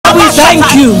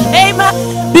thank you.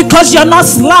 Amen. Because you're not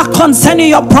slack concerning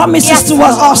your promises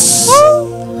towards us.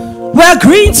 We're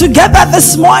agreeing together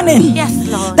this morning. Yes,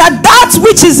 Lord. That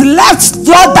which is left,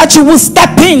 Lord, that you will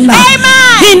step in.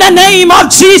 Amen. In the name of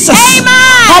Jesus. Amen.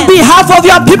 On behalf of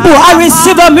your people, I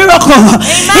receive a miracle. Amen.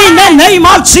 In the name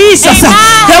of Jesus.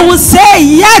 Amen. They will say,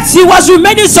 yes, he was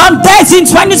remaining some days in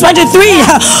 2023,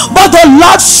 but the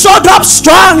Lord showed up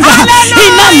strong. Hallelujah.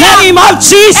 In the name of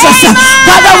Jesus. Amen.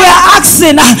 Father, we are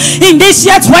asking in this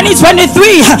year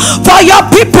 2023 for your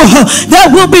people, there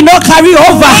will be no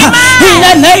carryover. Amen. In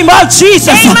the name of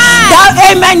Jesus. Amen.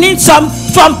 That amen needs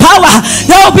from power.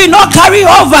 There will be no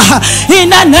carryover.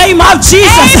 In the name of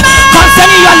Jesus. Amen.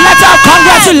 Concerning your letter of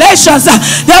congratulations,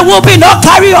 there will be no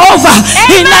carryover.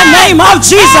 Amen. In the name of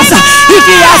Jesus. Amen. If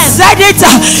he has said it,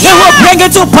 he will bring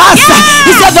it to pass.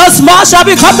 He said, the small shall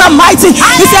become the mighty.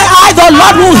 He said, I, the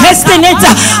Lord, will hasten it.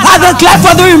 I declare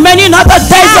for the remaining other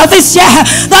days of this year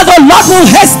that the Lord will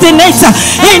hasten it.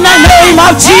 In the name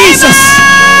of Jesus.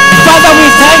 Father, we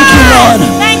thank you, Lord.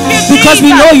 Thank you, because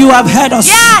we know you have heard us.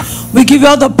 Yes. We give you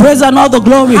all the praise and all the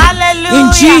glory. Hallelujah.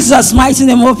 In Jesus' mighty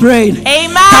name we pray.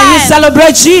 Amen. Can you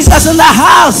celebrate Jesus in the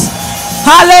house?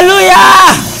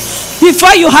 Hallelujah.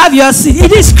 Before you have your seat,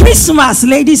 it is Christmas,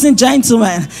 ladies and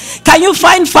gentlemen. Can you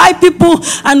find 5 people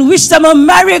and wish them a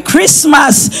Merry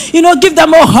Christmas? You know, give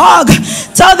them a hug.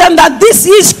 Tell them that this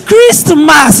is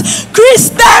Christmas.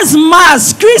 Christmas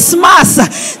Mass.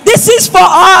 Christmas. This is for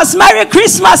us. Merry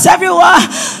Christmas, everyone.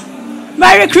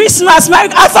 Merry Christmas.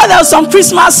 I thought there were some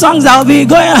Christmas songs that will be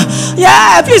going on.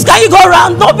 Yeah, please, can you go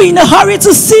around? Don't be in a hurry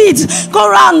to sit. Go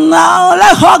around now.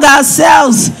 Let's hug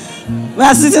ourselves. We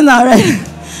are sitting already.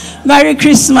 Merry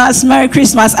Christmas. Merry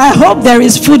Christmas. I hope there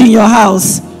is food in your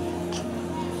house.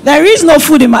 There is no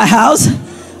food in my house.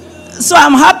 So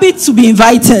I'm happy to be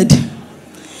invited.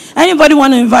 Anybody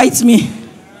want to invite me?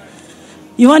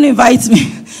 You want to invite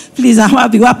me? Please, I'm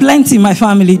happy. We are plenty in my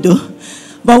family though.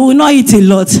 But we will not eat a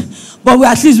lot. But we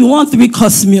at least we want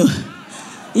 3-course meal.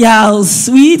 Yes,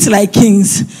 we eat like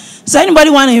kings. So anybody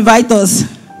want to invite us?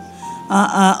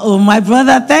 Oh, my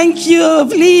brother, thank you.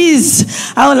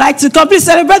 Please, I would like to come. Please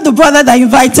celebrate the brother that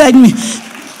invited me.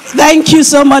 Thank you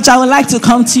so much. I would like to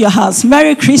come to your house.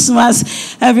 Merry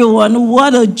Christmas, everyone.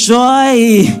 What a joy.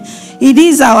 It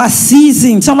is our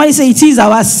season. Somebody say it is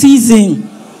our season.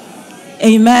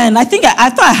 Amen. I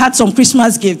thought I had some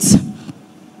Christmas gifts.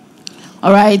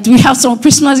 All right, we have some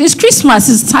Christmas. It's Christmas.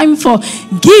 It's time for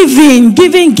giving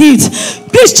gifts.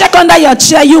 Please check under your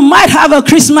chair. You might have a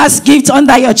Christmas gift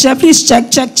under your chair. Please check.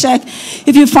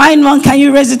 If you find one, can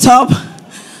you raise it up?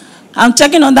 I'm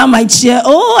checking under my chair.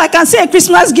 Oh, I can see a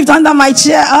Christmas gift under my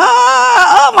chair.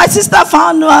 Oh, my sister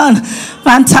found one.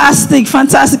 Fantastic.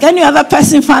 Any other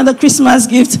person found a Christmas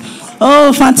gift?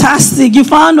 Oh, fantastic. You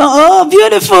found one. Oh,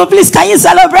 beautiful. Please, can you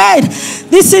celebrate?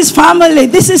 This is family.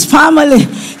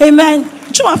 Amen.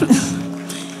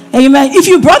 Amen. If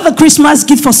you brought the Christmas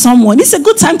gift for someone, it's a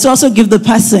good time to also give the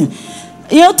person.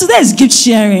 You know, today is gift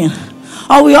sharing.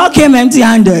 Or we all came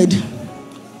empty-handed.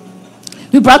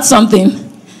 We brought something.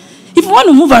 If you want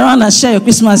to move around and share your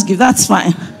Christmas gift, that's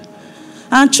fine.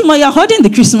 And Chuma, you're holding the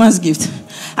Christmas gift.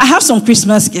 I have some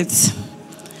Christmas gifts.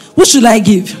 Who should I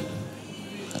give?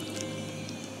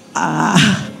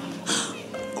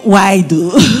 Why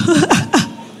do?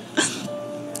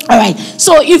 All right.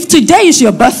 So if today is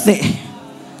your birthday,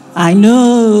 I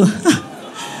know.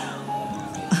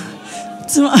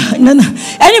 No.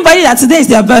 Anybody that today is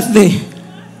their birthday?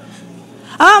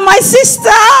 My sister,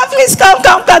 please come.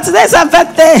 Today's her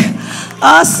birthday.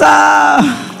 Awesome.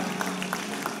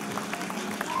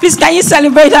 Please, can you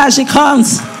celebrate her as she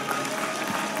comes?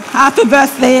 Happy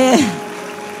birthday.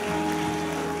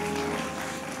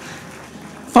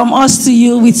 From us to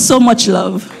you with so much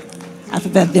love. Happy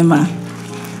birthday, ma.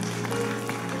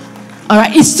 All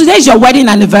right, today's your wedding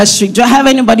anniversary. Do I have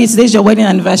anybody today's your wedding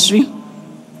anniversary?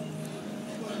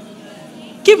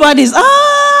 Keep bodies.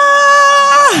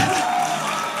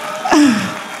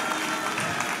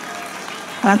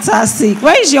 Fantastic.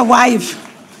 Where is your wife?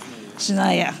 She's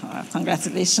not here. Oh,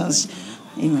 congratulations.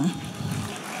 Amen.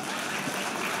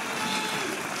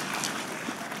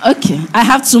 Okay, I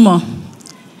have 2 more.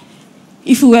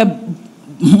 If you were...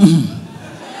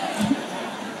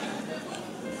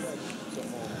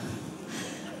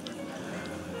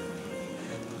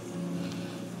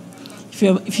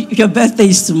 If your birthday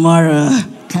is tomorrow,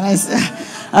 can I say?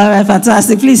 All right,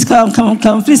 fantastic. Please come.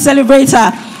 Please celebrate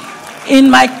her.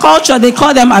 In my culture, they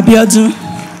call them Abiodun.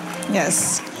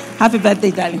 Yes. Happy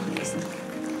birthday, darling.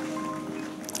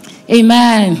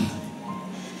 Amen.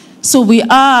 So we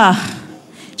are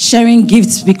sharing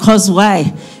gifts because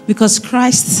why? Because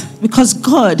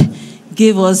God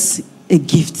gave us a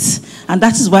gift. And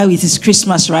that is why it is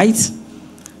Christmas, right?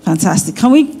 Fantastic.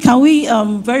 Can we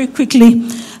very quickly,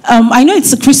 I know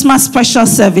it's a Christmas special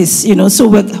service, so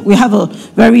we have a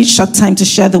very short time to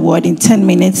share the word in 10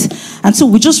 minutes. And so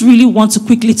we just really want to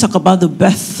quickly talk about the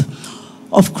birth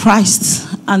of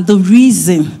Christ and the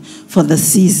reason for the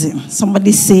season.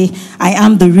 Somebody say, I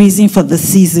am the reason for the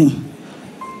season.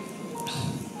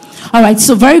 All right,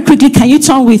 so very quickly, can you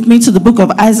turn with me to the book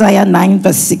of Isaiah 9,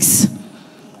 verse 6?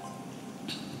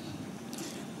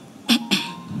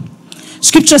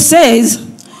 Scripture says,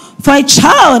 for a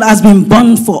child has been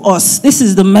born for us. This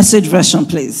is the Message version,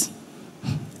 please.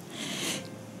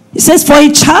 It says, for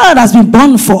a child has been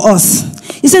born for us.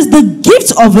 It says, the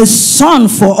gift of a son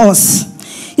for us.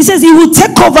 It says, he will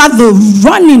take over the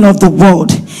running of the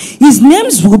world. His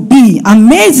names will be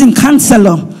Amazing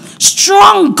Counselor,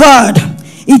 Strong God,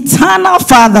 Eternal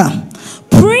Father,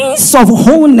 Prince of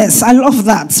Wholeness. I love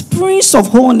that. Prince of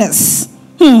Wholeness.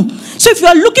 So if you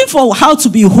are looking for how to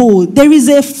be whole, there is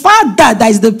a Father that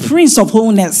is the Prince of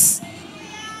Wholeness.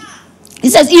 He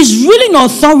says his ruling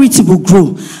authority will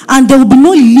grow, and there will be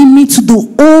no limit to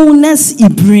the wholeness he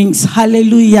brings.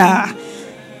 Hallelujah.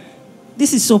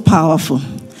 This is so powerful.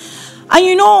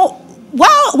 And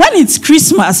when it's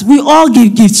Christmas, we all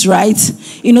give gifts, right?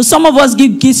 Some of us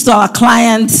give gifts to our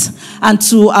clients and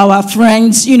to our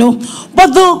friends,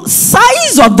 But the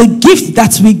size of the gift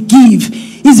that we give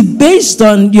is based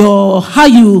on how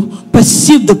you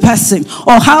perceive the person,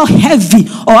 or how heavy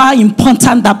or how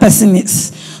important that person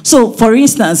is. So, for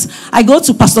instance, I go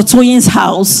to Pastor Toyin's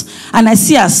house and I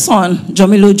see her son,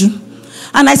 Jomiloju.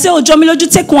 And I say, oh,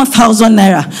 Jomiloju, take 1,000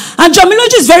 naira. And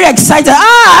Jomiloju is very excited.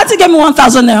 I had to get me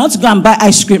 1,000 naira. I want to go and buy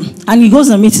ice cream. And he goes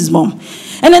and meets his mom.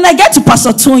 And then I get to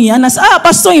Pastor Toyin and I say,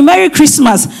 Pastor Toyin, Merry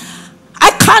Christmas. I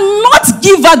cannot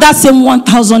give her that same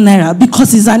 1,000 naira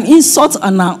because it's an insult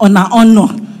on her honor.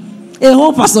 A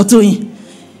whole Pastor Toyin.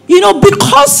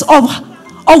 Because of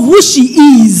who she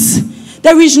is,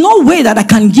 there is no way that I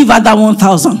can give her that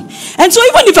 1,000. And so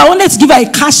even if I wanted to give her a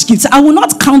cash gift, I will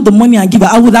not count the money and give her.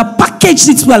 I would have packaged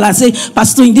it well and say,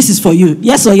 Pastor Toyin, this is for you.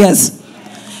 Yes or yes?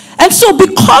 And so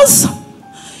because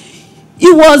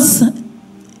it was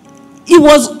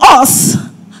us,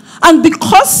 and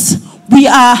because we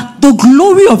are the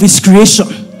glory of his creation,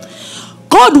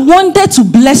 God wanted to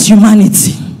bless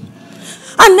humanity.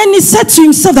 And then he said to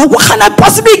himself, that what can I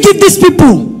possibly give these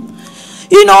people?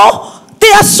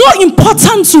 They are so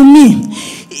important to me.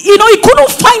 He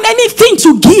couldn't find anything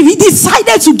to give. He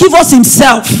decided to give us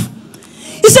himself.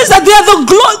 He says that they are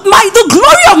the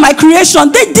glory of my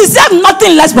creation. They deserve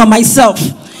nothing less but myself.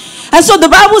 And so the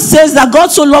Bible says that God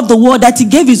so loved the world that he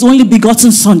gave his only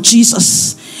begotten son,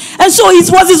 Jesus. And so it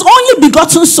was his only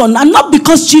begotten son, and not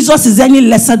because Jesus is any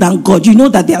lesser than God. You know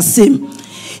that they are same.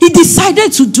 He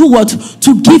decided to do what?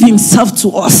 To give himself to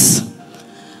us.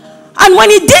 And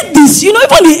when he did this, even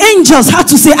the angels had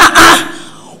to say,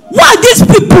 why are these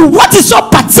people? What is so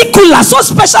particular, so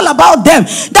special about them,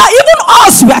 that even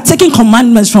us, we are taking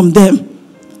commandments from them?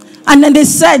 And then they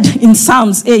said in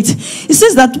Psalms 8, it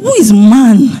says that who is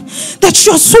man that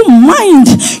you are so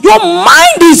your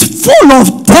mind is full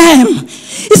of them.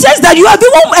 It says that you have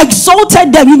even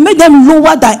exalted them, you made them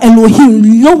lower than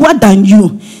Elohim, lower than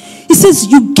you. It says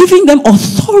you're giving them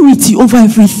authority over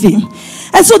everything.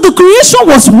 And so the creation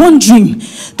was wondering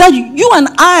that you and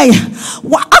I,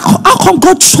 how come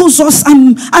God chose us?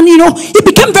 And he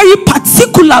became very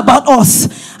particular about us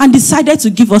and decided to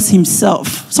give us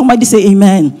himself. Somebody say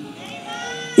amen.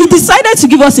 He decided to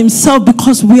give us himself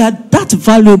because we are that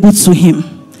valuable to him.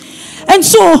 And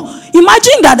so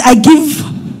imagine that I give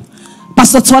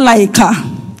Pastor Tola a car.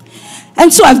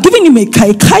 And so I've given him a car.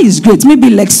 A car is great. Maybe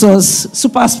Lexus,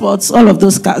 Super Sports, all of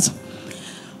those cars.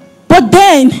 But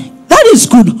then, that is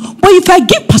good. But if I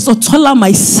give Pastor Tola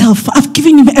myself, I've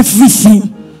given him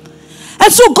everything.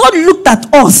 And so God looked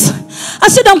at us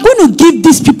and said, I'm going to give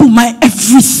these people my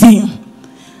everything.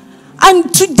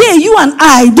 And today, you and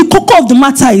I, the cocoa of the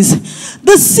matter is,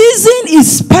 the season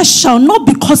is special not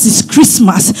because it's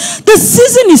Christmas. The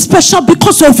season is special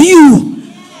because of you.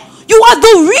 You are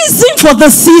the reason for the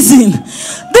season.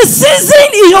 The season,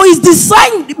 is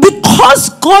designed because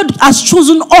God has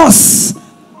chosen us.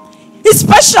 It's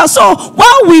special. So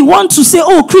while we want to say,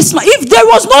 oh, Christmas, if there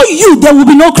was no you, there will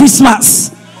be no Christmas.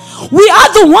 We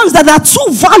are the ones that are too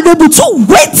valuable, too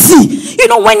weighty.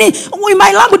 When in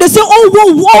my language they say, oh,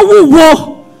 whoa, whoa, whoa,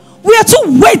 whoa. We are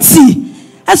too weighty.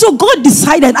 And so God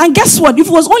decided, and guess what? If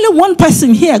it was only one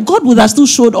person here, God would have still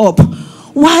showed up.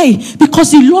 Why?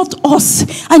 Because he loved us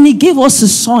and he gave us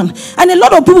his son. And a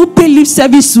lot of people pay lip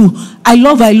service to I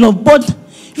love. But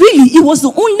Really, he was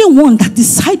the only one that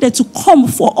decided to come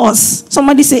for us.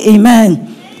 Somebody say amen.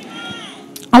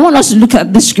 I want us to look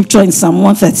at this scripture in Psalm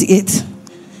 138,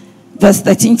 verse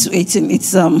 13 to 18.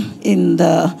 It's in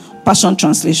the Passion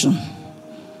Translation.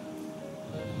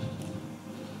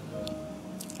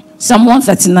 Psalm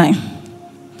 139.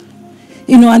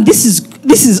 And this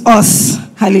is us.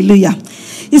 Hallelujah.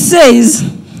 It says,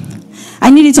 I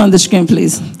need it on the screen,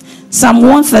 please. Psalm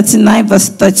 139, verse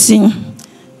 13,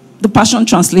 the Passion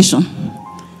Translation.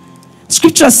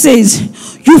 Scripture says,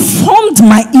 you formed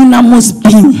my innermost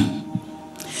being.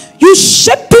 You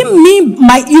shaping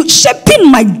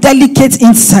my delicate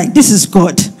inside. This is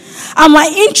God. And my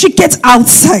intricate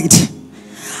outside.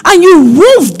 And you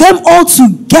wove them all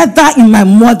together in my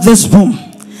mother's womb.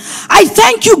 I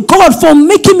thank you, God, for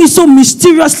making me so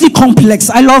mysteriously complex.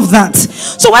 I love that.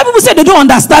 So when people say they don't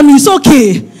understand me, it's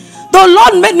okay. The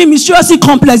Lord made me mysteriously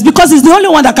complex because He's the only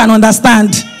one that can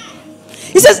understand.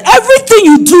 He says, everything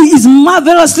you do is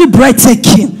marvelously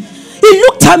breathtaking. He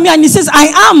looked at me and he says, I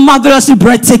am marvelously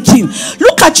breathtaking.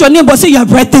 Look at your neighbor, say you are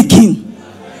breathtaking.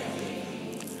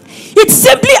 It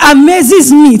simply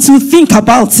amazes me to think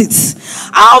about it.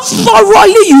 How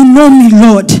thoroughly you know me,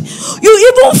 Lord.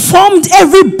 You even formed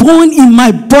every bone in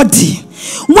my body.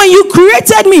 When you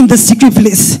created me in the secret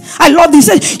place, I love this.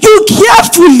 You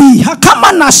carefully,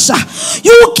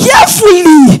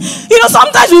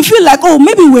 sometimes we feel like, oh,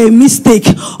 maybe we're a mistake,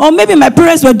 or maybe my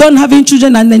parents were done having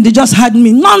children and then they just had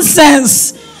me.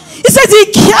 Nonsense. He says,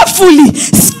 He carefully,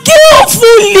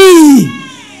 skillfully,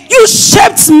 you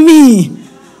shaped me.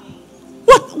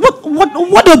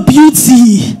 What a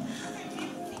beauty.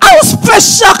 How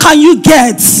special can you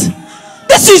get?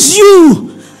 This is you.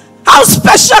 How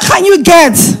special can you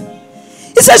get?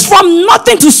 It says from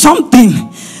nothing to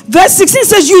something. Verse 16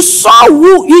 says you saw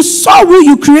who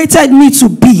you created me to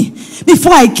be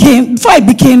before I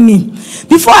became me.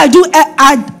 Before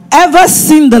I'd ever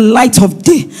seen the light of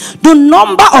day. The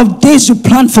number of days you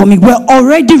planned for me were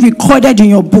already recorded in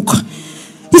your book.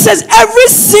 He says every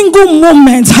single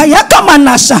moment. Are you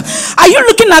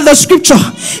looking at the scripture?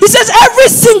 He says every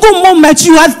single moment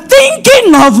you are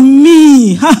thinking of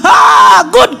me.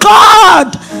 Good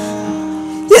God.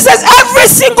 He says every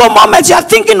single moment you are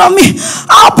thinking of me.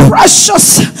 How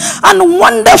precious and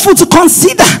wonderful to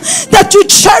consider that you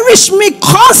cherish me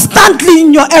constantly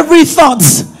in your every thought.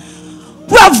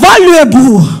 We are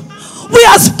valuable. We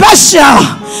are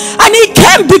special. And He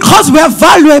came because we are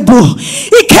valuable.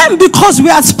 He came because we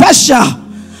are special.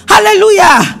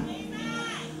 Hallelujah.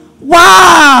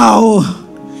 Wow.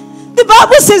 The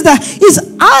Bible says that His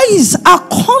eyes are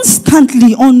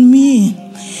constantly on me.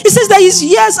 It says that His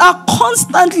ears are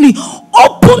constantly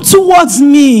open towards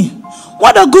me.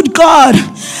 What a good God.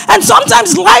 And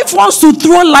sometimes life wants to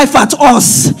throw life at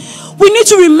us. We need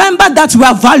to remember that we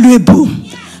are valuable.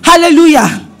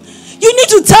 Hallelujah. You need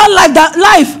to tell life that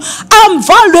life, I'm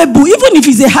valuable. Even if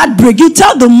it's a heartbreak, you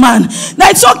tell the man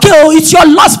that it's okay, oh, it's your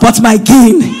loss but my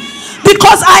gain.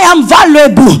 Because I am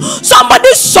valuable.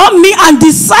 Somebody saw me and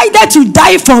decided to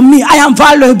die for me. I am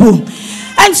valuable.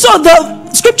 And so the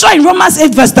scripture in Romans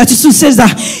 8 verse 32 says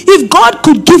that if God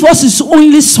could give us His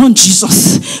only Son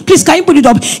Jesus, please can you put it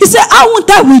up? He said, I won't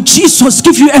die with Jesus,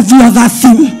 give you every other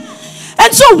thing. And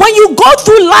so when you go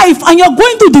through life and you're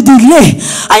going through the delay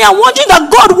and you're wondering that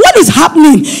God, what is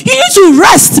happening? You need to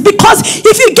rest, because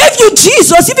if He gave you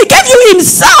Jesus, if He gave you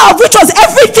Himself, which was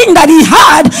everything that He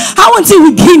had, how won't He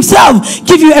with Himself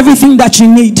give you everything that you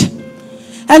need?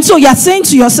 And so you're saying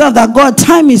to yourself that God,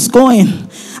 time is going.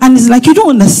 And it's like, you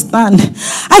don't understand.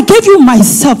 I gave you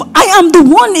myself. I am the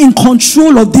one in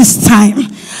control of this time.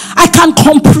 I can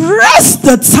compress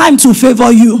the time to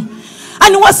favor you.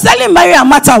 And He was telling Mary and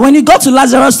Martha when He got to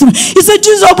Lazarus' tomb, He said,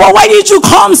 Jesus, but why did you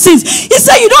come since? He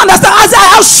said, you don't understand. I said, I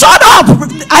have shut up.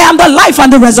 I am the life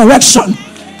and the resurrection.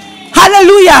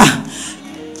 Hallelujah.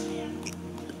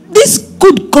 This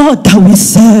good God that we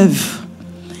serve.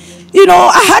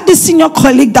 I had this senior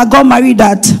colleague that got married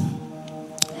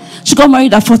she got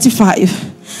married at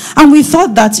 45. And we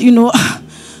thought that,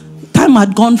 time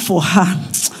had gone for her.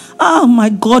 Oh my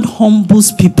God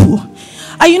humbles people.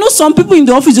 And some people in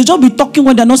the office, they just be talking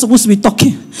when they're not supposed to be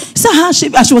talking. He said, she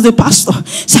was a pastor.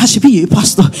 He said, she be a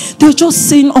pastor. They were just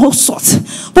saying all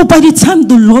sorts. But by the time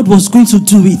the Lord was going to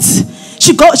do it,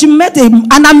 she met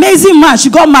an amazing man. She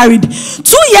got married. 2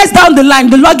 years down the line,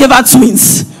 the Lord gave her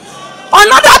twins.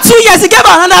 Another 2 years, He gave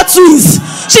her another twins.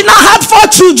 She now had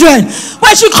 4 children.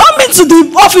 When she come into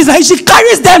the office, she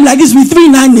carries them like this with 3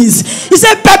 nannies. He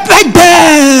said, Pepe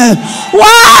them.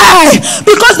 Why?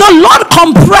 Because the Lord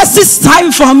compresses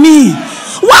time for me.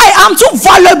 Why? I'm too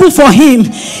valuable for Him.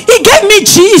 He gave me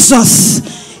Jesus.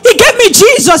 He gave me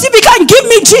Jesus. If he can give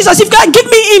me Jesus, if he can give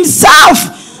me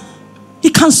himself, he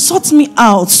can sort me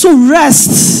out. So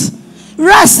rest.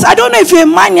 Rest. I don't know if you're a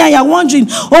man here, you're wondering,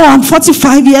 oh, I'm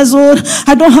 45 years old.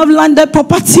 I don't have landed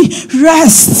property.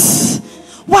 Rest.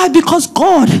 Why? Because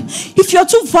God, if you're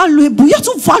too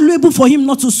valuable for him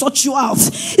not to sort you out.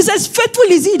 He says, faithful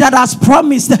is he that has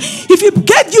promised. If he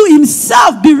gave you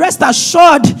himself, be rest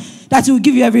assured that he will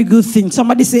give you every good thing.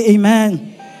 Somebody say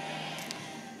amen.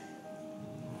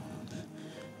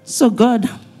 So God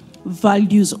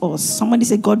values us. Somebody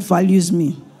say, God values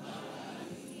me.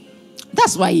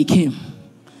 That's why he came.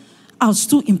 I was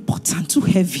too important, too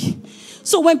heavy.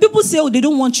 So when people say, oh, they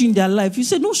don't want you in their life, you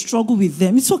say, don't struggle with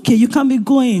them. It's okay. You can be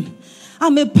going.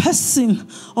 I'm a person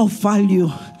of value.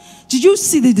 Did you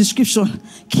see the description?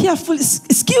 Carefully,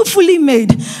 skillfully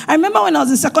made. I remember when I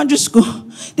was in secondary school,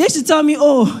 they used to tell me,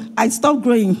 oh, I stopped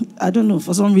growing. I don't know,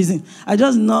 for some reason. I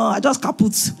just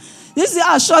kaput. They used to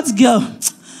say, short girl.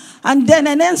 And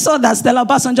then saw that Stella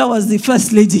Bassonja was the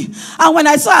first lady. And when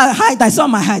I saw her height, I saw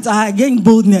my height. I gained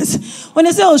boldness. When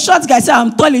they say, oh, short guy, I said,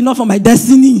 I'm tall enough for my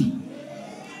destiny.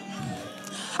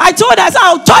 I told her, I said,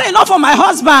 I'm tall enough for my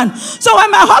husband. So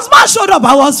when my husband showed up,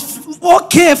 I was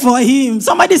okay for him.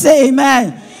 Somebody say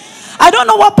amen. I don't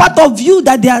know what part of you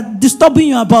that they are disturbing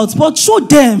you about, but show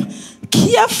them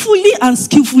carefully and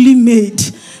skillfully made.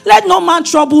 Let no man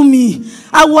trouble me.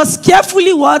 I was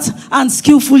carefully what? And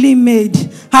skillfully made.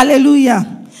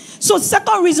 Hallelujah. So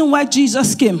second reason why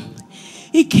Jesus came.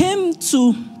 He came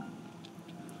to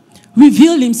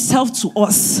reveal himself to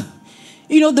us.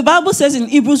 You know, the Bible says in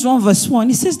Hebrews 1 verse 1,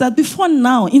 it says that before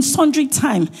now, in sundry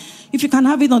time, if you can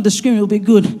have it on the screen, it will be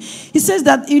good. He says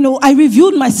that, you know, I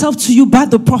revealed myself to you by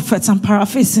the prophets. I'm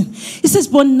paraphrasing. He says,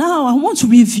 but now I want to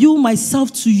reveal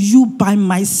myself to you by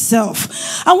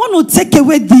myself. I want to take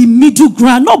away the middle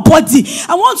ground, nobody.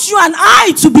 I want you and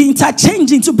I to be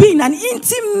interchanging, to be in an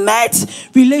intimate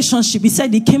relationship. He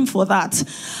said he came for that.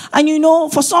 And you know,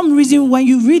 for some reason, when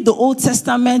you read the Old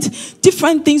Testament,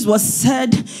 different things were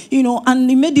said, you know, and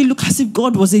it made it look as if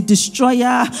God was a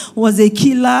destroyer, was a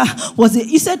killer,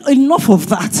 he said, enough of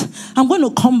that. I'm going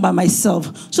to come by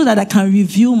myself so that I can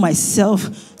reveal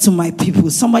myself to my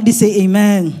people. Somebody say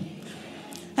amen.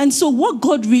 And so what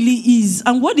God really is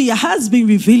and what he has been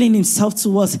revealing himself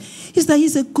to us is that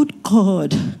he's a good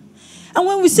God. And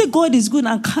when we say God is good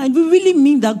and kind, we really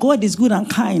mean that God is good and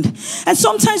kind. And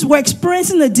sometimes we're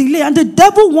experiencing a delay and the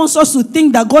devil wants us to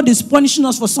think that God is punishing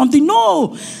us for something.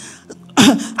 No.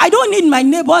 I don't need my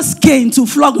neighbor's cane to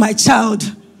flog my child.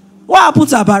 What happened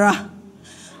to Abara?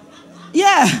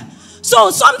 Yeah.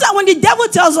 So sometimes when the devil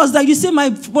tells us that, you say, my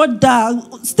brother,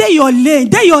 stay your lane,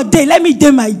 day your day, let me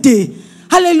day my day.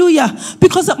 Hallelujah.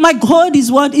 Because my God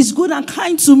is what is good and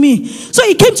kind to me. So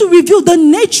he came to reveal the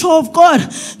nature of God.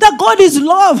 That God is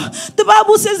love. The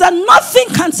Bible says that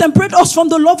nothing can separate us from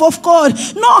the love of God.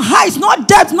 No height, no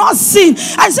depth, no sin. And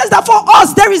it says that for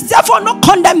us, there is therefore no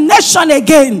condemnation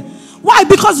again. Why?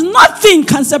 Because nothing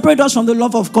can separate us from the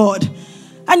love of God.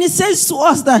 And it says to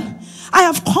us that I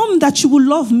have come that you will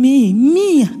love me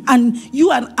and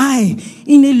you and I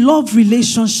in a love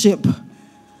relationship.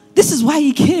 This is why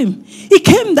he came. He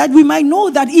came that we might know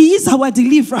that he is our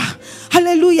deliverer.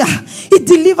 Hallelujah. He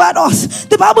delivered us.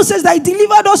 The Bible says that he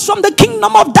delivered us from the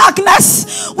kingdom of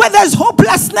darkness, where there's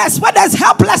hopelessness, where there's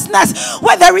helplessness,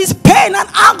 where there is pain and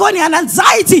agony and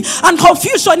anxiety and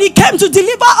confusion. He came to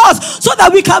deliver us so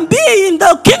that we can be in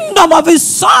the kingdom of his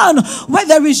son, where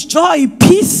there is joy,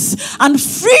 peace, and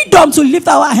freedom to lift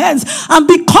our hands and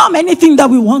become anything that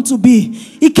we want to be.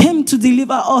 He came to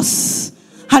deliver us.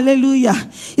 Hallelujah.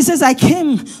 He says, I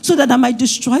came so that I might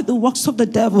destroy the works of the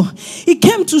devil. He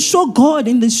came to show God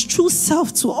in his true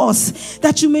self to us,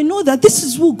 that you may know that this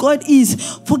is who God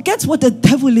is. Forget what the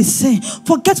devil is saying.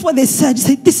 Forget what they said.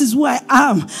 Say, this is who I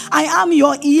am. I am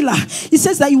your healer. He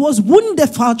says that he was wounded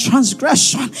for our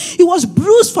transgression. He was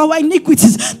bruised for our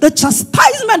iniquities. The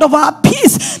chastisement of our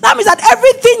peace. That means that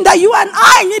everything that you and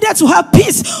I needed to have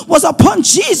peace was upon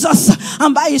Jesus.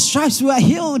 And by his stripes we are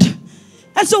healed.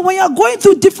 And so when you're going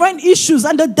through different issues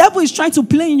and the devil is trying to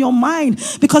play in your mind,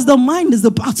 because the mind is the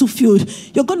battlefield,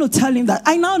 you're going to tell him that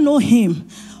I now know him.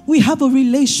 We have a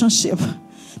relationship.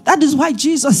 That is why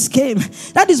Jesus came.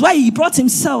 That is why he brought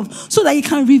himself, so that he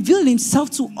can reveal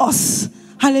himself to us.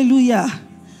 Hallelujah.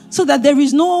 So that there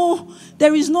is no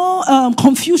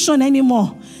confusion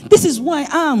anymore. This is who I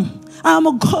am. I am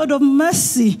a God of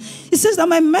mercy. He says that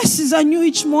my mercies are new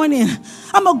each morning.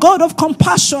 I'm a God of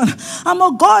compassion. I'm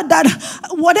a God that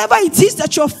whatever it is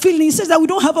that you're feeling, he says that we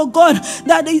don't have a God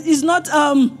that is not,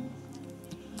 that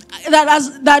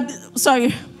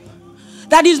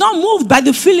that is not moved by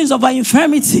the feelings of our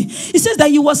infirmity. He says that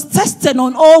he was tested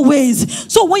on all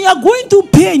ways. So when you are going through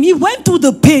pain, he went through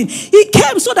the pain. He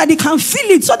came so that he can feel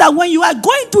it, so that when you are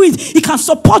going through it, he can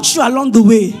support you along the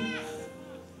way.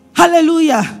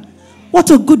 Hallelujah. What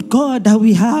a good God that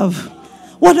we have.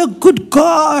 What a good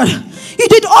God. He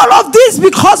did all of this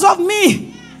because of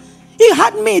me. He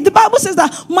had me. The Bible says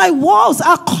that my walls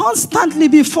are constantly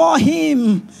before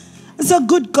him. It's a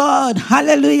good God.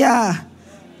 Hallelujah.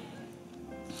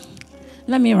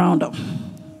 Let me round up.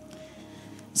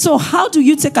 So how do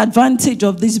you take advantage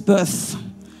of this birth?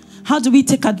 How do we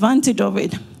take advantage of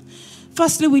it?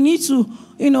 Firstly, we need to,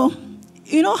 you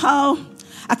know how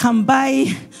I can buy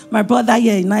my brother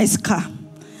here a nice car.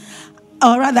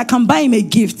 Or rather, I can buy him a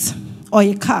gift or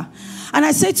a car. And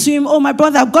I said to him, oh, my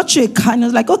brother, I've got you a car. And he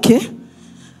was like, okay.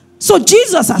 So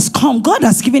Jesus has come. God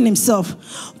has given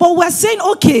himself. But we're saying,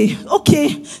 okay,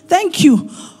 thank you.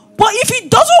 But if he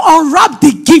doesn't unwrap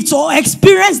the gift or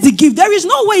experience the gift, there is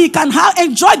no way he can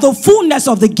enjoy the fullness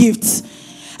of the gift.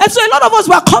 And so a lot of us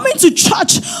were coming to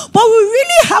church, but we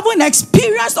really haven't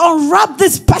experienced or unwrapped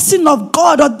this person of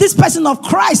God or this person of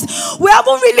Christ. We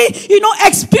haven't really,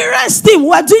 experienced him.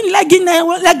 We're doing leg in and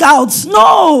leg out.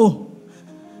 No.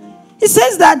 He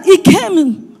says that he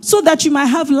came so that you might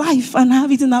have life and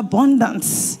have it in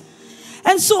abundance.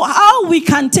 And so how we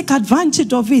can take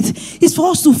advantage of it is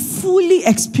for us to fully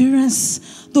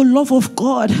experience the love of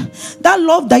God. That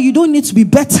love that you don't need to be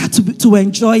better to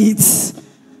enjoy it.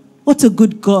 What a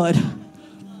good God.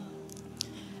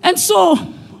 And so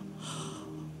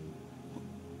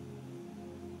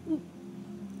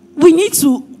we need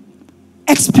to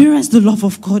experience the love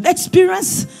of God.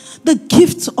 Experience the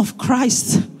gift of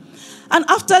Christ. And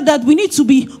after that, we need to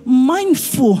be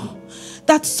mindful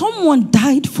that someone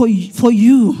died for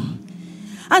you.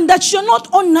 And that you're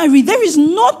not ordinary. There is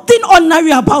nothing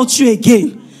ordinary about you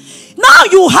again. Now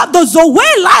you have the Zoe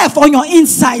life on your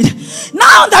inside.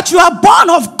 Now that you are born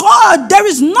of God, there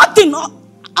is nothing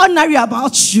ordinary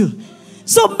about you.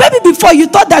 So maybe before you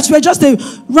thought that you were just a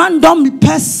random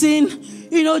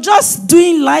person, just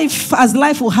doing life as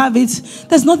life will have it.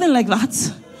 There's nothing like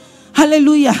that.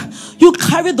 Hallelujah. You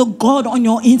carry the God on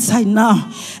your inside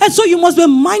now. And so you must be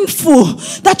mindful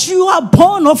that you are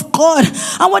born of God.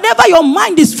 And whatever your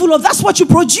mind is full of, that's what you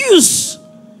produce.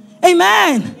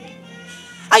 Amen.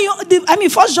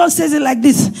 And 1 John says it like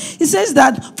this. He says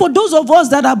that for those of us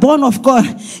that are born of God,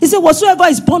 he said whatsoever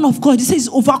is born of God, he says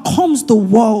overcomes the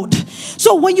world.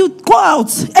 So when you go out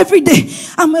every day,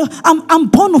 I'm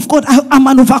born of God, I'm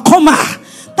an overcomer.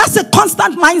 That's a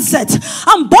constant mindset.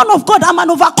 I'm born of God, I'm an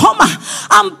overcomer.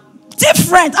 I'm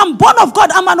different. I'm born of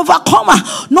God, I'm an overcomer.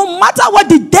 No matter what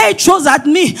the day throws at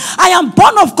me, I am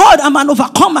born of God, I'm an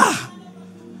overcomer.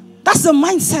 That's the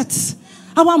mindset.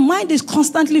 Our mind is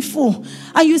constantly full.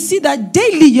 And you see that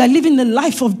daily you are living a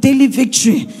life of daily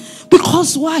victory.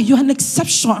 Because why? You are an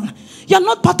exception. You are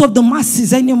not part of the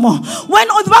masses anymore. When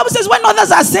the Bible says when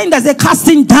others are saying there's a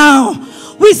casting down,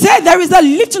 we say there is a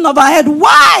lifting of our head.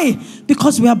 Why?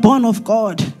 Because we are born of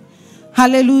God.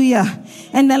 Hallelujah.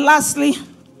 And then lastly,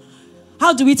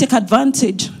 how do we take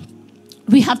advantage?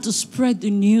 We have to spread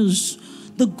the news,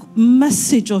 the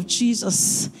message of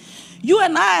Jesus. You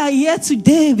and I are here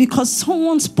today because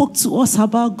someone spoke to us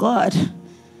about God.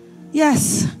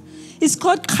 Yes. It's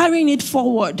called carrying it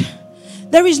forward.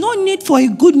 There is no need for a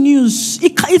good news.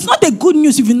 It's not a good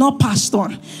news if you're not passed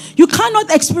on. You cannot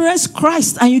experience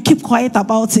Christ and you keep quiet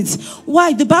about it.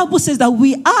 Why? The Bible says that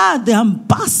we are the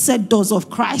ambassadors of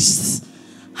Christ.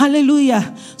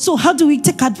 Hallelujah. So how do we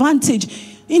take advantage?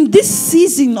 In this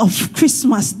season of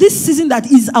Christmas, this season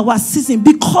that is our season,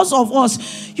 because of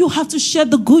us, you have to share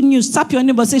the good news. Tap your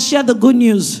neighbor, say, share the good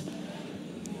news.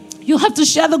 You have to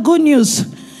share the good news.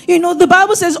 The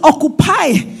Bible says,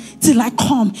 occupy till I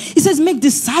come. It says, make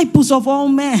disciples of all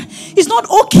men. It's not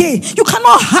okay. You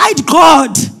cannot hide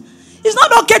God. It's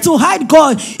not okay to hide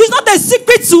God. It's not a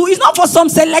secret it's not for some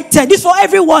selected. It's for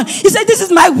everyone. He said, this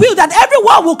is my will, that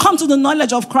everyone will come to the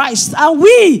knowledge of Christ. And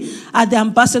we are the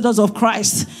ambassadors of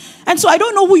Christ. And so I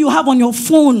don't know who you have on your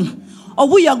phone or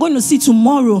who you are going to see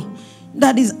tomorrow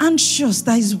that is anxious,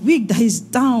 that is weak, that is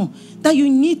down, that you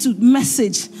need to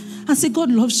message and say,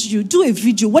 God loves you. Do a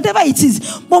video, whatever it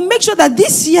is. But make sure that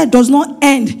this year does not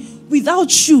end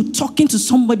without you talking to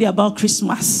somebody about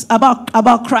Christmas,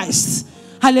 about Christ.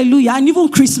 Hallelujah. And even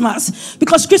Christmas.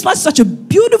 Because Christmas is such a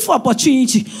beautiful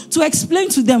opportunity to explain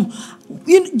to them.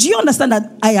 Do you understand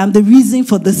that I am the reason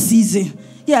for the season?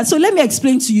 Yeah, so let me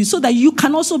explain to you so that you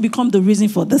can also become the reason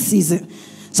for the season.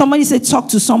 Somebody said, talk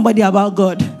to somebody about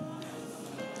God.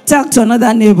 Talk to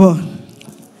another neighbor.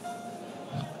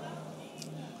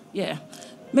 Yeah.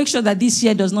 Make sure that this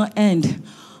year does not end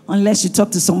unless you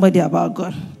talk to somebody about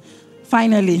God.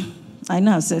 Finally, I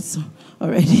know I said so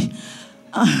already.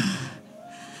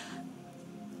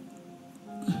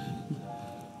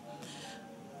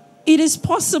 It is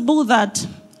possible that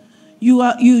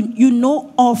you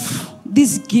know of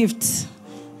this gift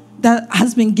that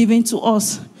has been given to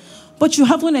us, but you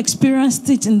haven't experienced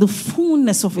it in the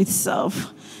fullness of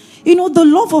itself. You know, the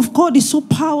love of God is so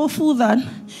powerful that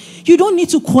you don't need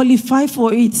to qualify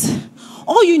for it.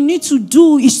 All you need to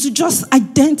do is to just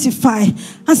identify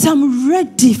and say, I'm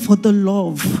ready for the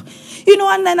love. You know,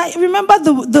 and then I remember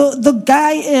the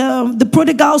guy, the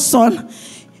prodigal son.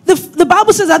 The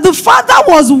Bible says that the father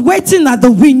was waiting at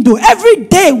the window every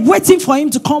day, waiting for him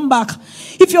to come back.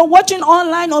 If you're watching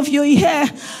online or if you're here,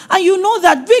 and you know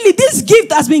that really this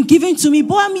gift has been given to me,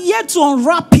 but I'm yet to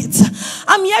unwrap it.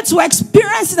 I'm yet to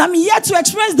experience it. I'm yet to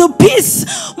experience the peace.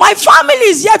 My family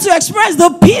is yet to experience the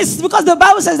peace, because the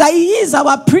Bible says that He is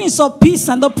our Prince of Peace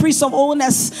and the Prince of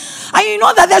Wholeness. And you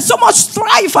know that there's so much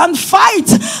strife and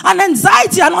fight and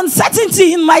anxiety and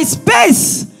uncertainty in my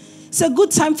space. It's a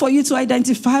good time for you to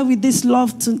identify with this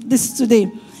love today.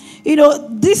 You know,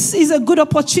 this is a good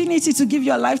opportunity to give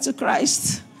your life to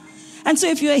Christ. And so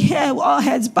if you're here, all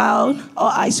heads bowed, all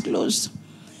eyes closed,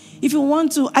 if you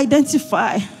want to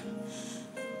identify,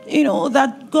 you know,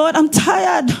 that God, I'm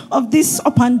tired of this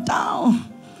up and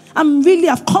down.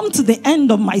 I've come to the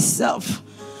end of myself.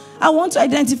 I want to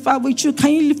identify with you.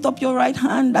 Can you lift up your right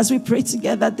hand as we pray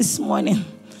together this morning?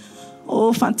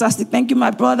 Oh, fantastic. Thank you, my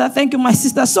brother. Thank you, my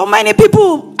sister. So many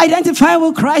people identify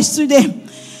with Christ today.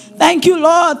 Thank you,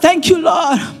 Lord. Thank you,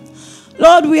 Lord.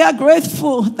 Lord, we are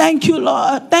grateful. Thank you,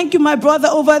 Lord. Thank you, my brother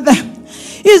over there.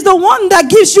 He's the one that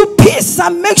gives you peace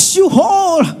and makes you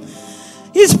whole.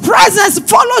 His presence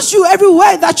follows you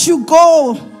everywhere that you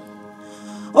go.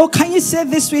 Oh, can you say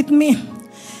this with me?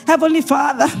 Heavenly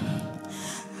Father,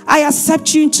 I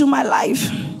accept you into my life.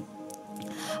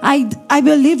 I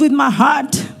believe with my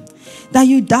heart that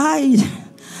you died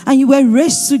and you were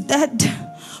raised to death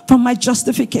for my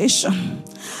justification.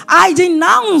 I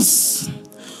denounce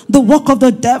the work of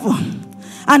the devil,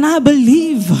 and I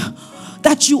believe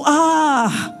that you are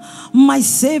my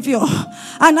Savior,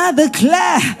 and I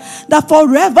declare that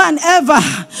forever and ever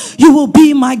you will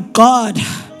be my God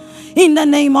in the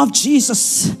name of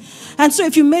Jesus. And so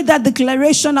if you made that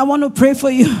declaration, I want to pray for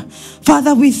you.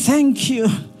 Father, we thank you.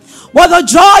 What a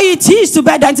joy it is to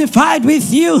be identified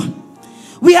with you.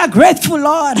 We are grateful,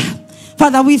 Lord.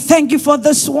 Father, we thank you for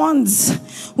these ones.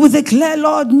 We declare,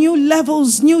 Lord, new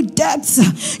levels, new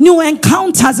depths, new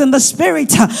encounters in the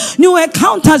Spirit, new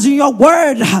encounters in your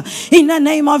word. In the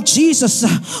name of Jesus,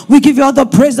 we give you all the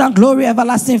praise and glory,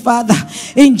 everlasting Father.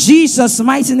 In Jesus'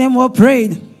 mighty name we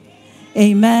pray.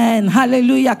 Amen.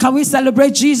 Hallelujah. Can we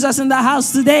celebrate Jesus in the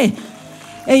house today?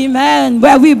 Amen.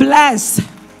 Where we bless.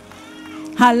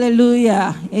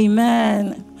 Hallelujah.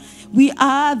 Amen. We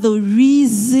are the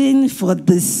reason for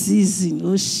the season.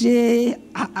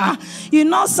 You're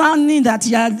not sounding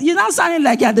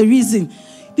like you're the reason.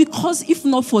 Because if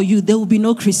not for you, there will be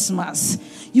no Christmas.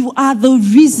 You are the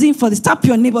reason for this. Tap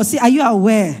your neighbor. Say, are you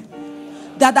aware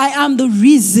that I am the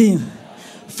reason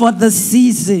for the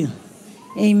season?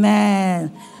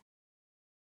 Amen.